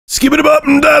Skip it up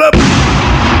and that up.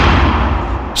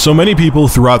 So many people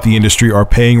throughout the industry are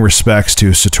paying respects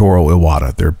to Satoru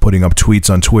Iwata. They're putting up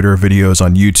tweets on Twitter, videos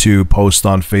on YouTube, posts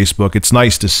on Facebook. It's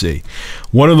nice to see.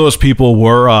 One of those people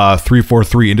were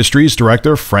 343 Industries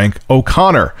director Frank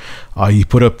O'Connor. He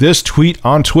put up this tweet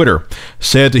on Twitter.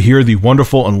 Sad to hear the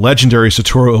wonderful and legendary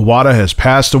Satoru Iwata has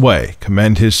passed away.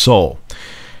 Commend his soul.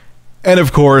 And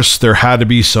of course, there had to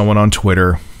be someone on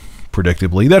Twitter,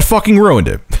 predictably, that fucking ruined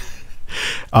it.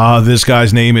 This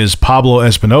guy's name is Pablo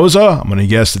Espinoza. I'm going to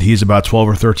guess that he's about 12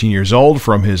 or 13 years old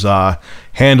from his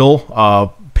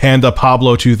handle, Panda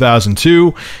Pablo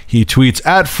 2002. He tweets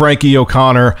at Frankie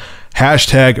O'Connor,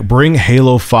 hashtag bring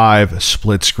Halo 5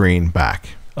 split screen back.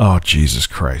 Oh, Jesus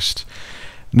Christ.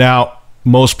 Now,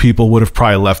 most people would have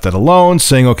probably left that alone,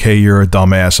 saying, okay, you're a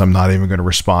dumbass, I'm not even going to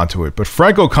respond to it. But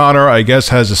Frank O'Connor, I guess,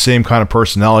 has the same kind of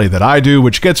personality that I do,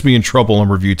 which gets me in trouble in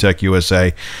Review Tech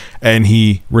USA, and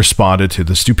he responded to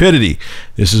the stupidity.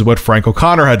 This is what Frank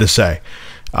O'Connor had to say.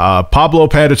 Pablo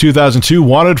Panda 2002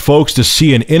 wanted folks to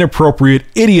see an inappropriate,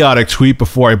 idiotic tweet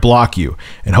before I block you,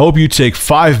 and hope you take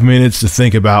 5 minutes to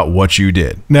think about what you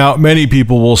did. Now, many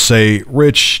people will say,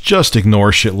 Rich, just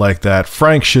ignore shit like that.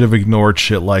 Frank should have ignored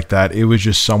shit like that. It was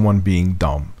just someone being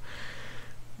dumb.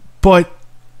 But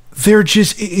it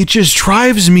just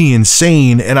drives me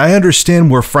insane, and I understand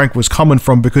where Frank was coming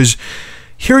from, because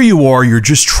here you are, you're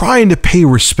just trying to pay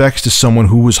respects to someone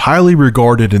who was highly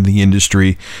regarded in the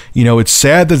industry. You know, it's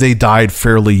sad that they died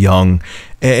fairly young,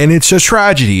 and it's a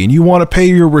tragedy, and you want to pay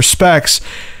your respects,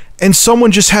 and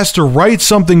someone just has to write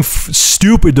something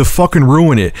stupid to fucking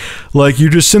ruin it. Like,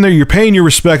 you're just sitting there, you're paying your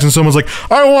respects, and someone's like,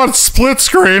 I want split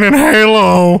screen in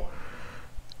Halo.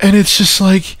 And it's just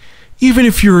like, even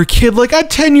if you're a kid, like at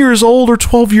 10 years old or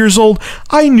 12 years old,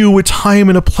 I knew a time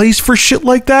and a place for shit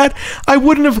like that. I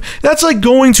wouldn't have, that's like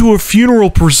going to a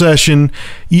funeral procession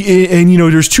and, you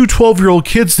know, there's two 12-year-old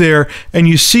kids there, and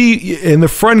you see, and the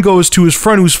friend goes to his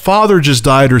friend whose father just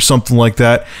died or something like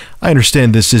that. I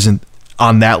understand this isn't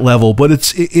on that level, but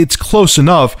it's close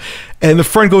enough. And the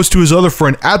friend goes to his other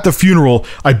friend at the funeral,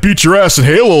 I beat your ass in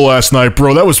Halo last night,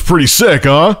 bro. That was pretty sick,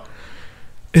 huh?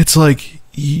 It's like,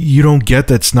 you don't get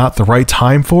that's not the right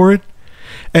time for it.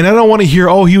 And I don't want to hear,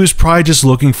 oh, he was probably just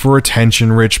looking for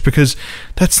attention, Rich, because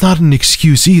that's not an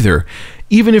excuse either.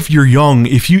 Even if you're young,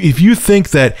 if you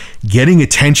think that getting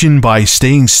attention by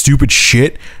saying stupid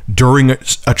shit during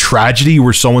a tragedy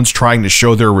where someone's trying to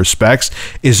show their respects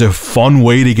is a fun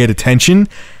way to get attention,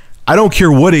 I don't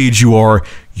care what age you are,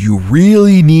 you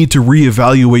really need to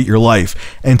reevaluate your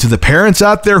life. And to the parents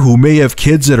out there who may have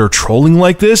kids that are trolling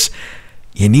like this,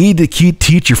 you need to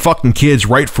teach your fucking kids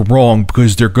right from wrong,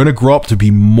 because they're going to grow up to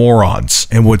be morons.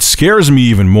 And what scares me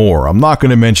even more, I'm not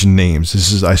going to mention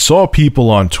names. I saw people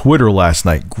on Twitter last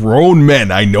night, grown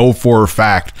men I know for a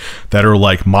fact that are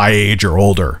like my age or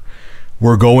older,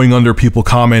 were going under people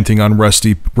commenting on rest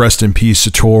in peace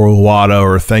Satoru Iwata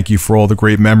or thank you for all the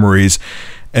great memories,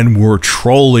 and were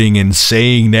trolling and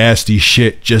saying nasty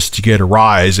shit just to get a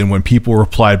rise. And when people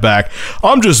replied back,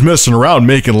 I'm just messing around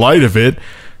making light of it,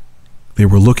 they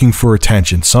were looking for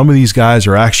attention. Some of these guys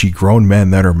are actually grown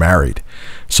men that are married.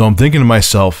 So I'm thinking to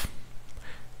myself,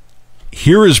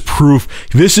 here is proof.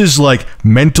 This is like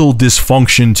mental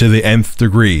dysfunction to the nth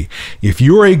degree. If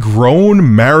you're a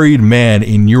grown married man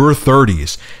in your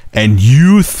 30s and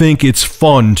you think it's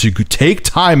fun to take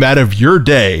time out of your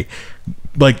day,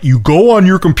 like you go on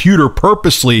your computer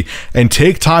purposely and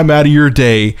take time out of your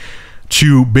day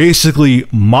to basically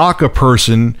mock a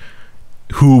person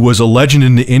who was a legend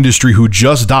in the industry who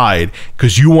just died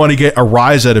because you want to get a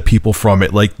rise out of people from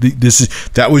it, like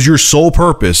that was your sole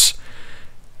purpose,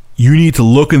 you need to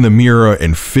look in the mirror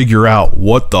and figure out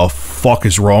what the fuck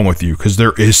is wrong with you, because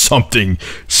there is something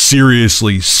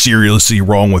seriously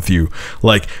wrong with you.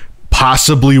 Like,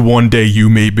 possibly one day you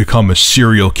may become a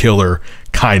serial killer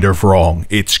kind of wrong.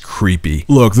 It's creepy.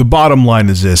 Look, the bottom line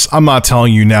is this. I'm not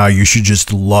telling you now you should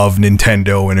just love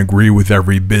Nintendo and agree with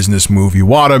every business move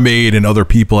Iwata made and other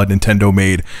people at Nintendo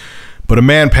made. But a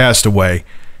man passed away.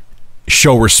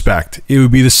 Show respect. It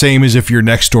would be the same as if your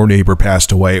next door neighbor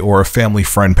passed away, or a family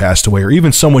friend passed away, or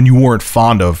even someone you weren't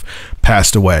fond of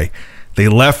passed away. They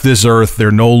left this earth.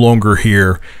 They're no longer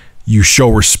here. You show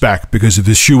respect, because if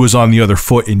the shoe was on the other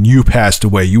foot and you passed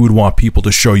away, you would want people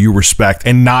to show you respect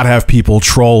and not have people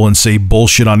troll and say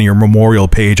bullshit on your memorial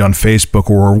page on Facebook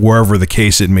or wherever the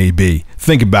case it may be.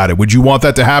 Think about it. Would you want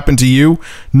that to happen to you?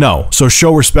 No. So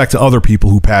show respect to other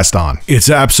people who passed on. It's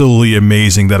absolutely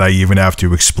amazing that I even have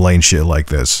to explain shit like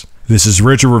this. This is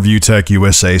Richard, Review Tech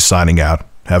USA, signing out.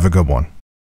 Have a good one.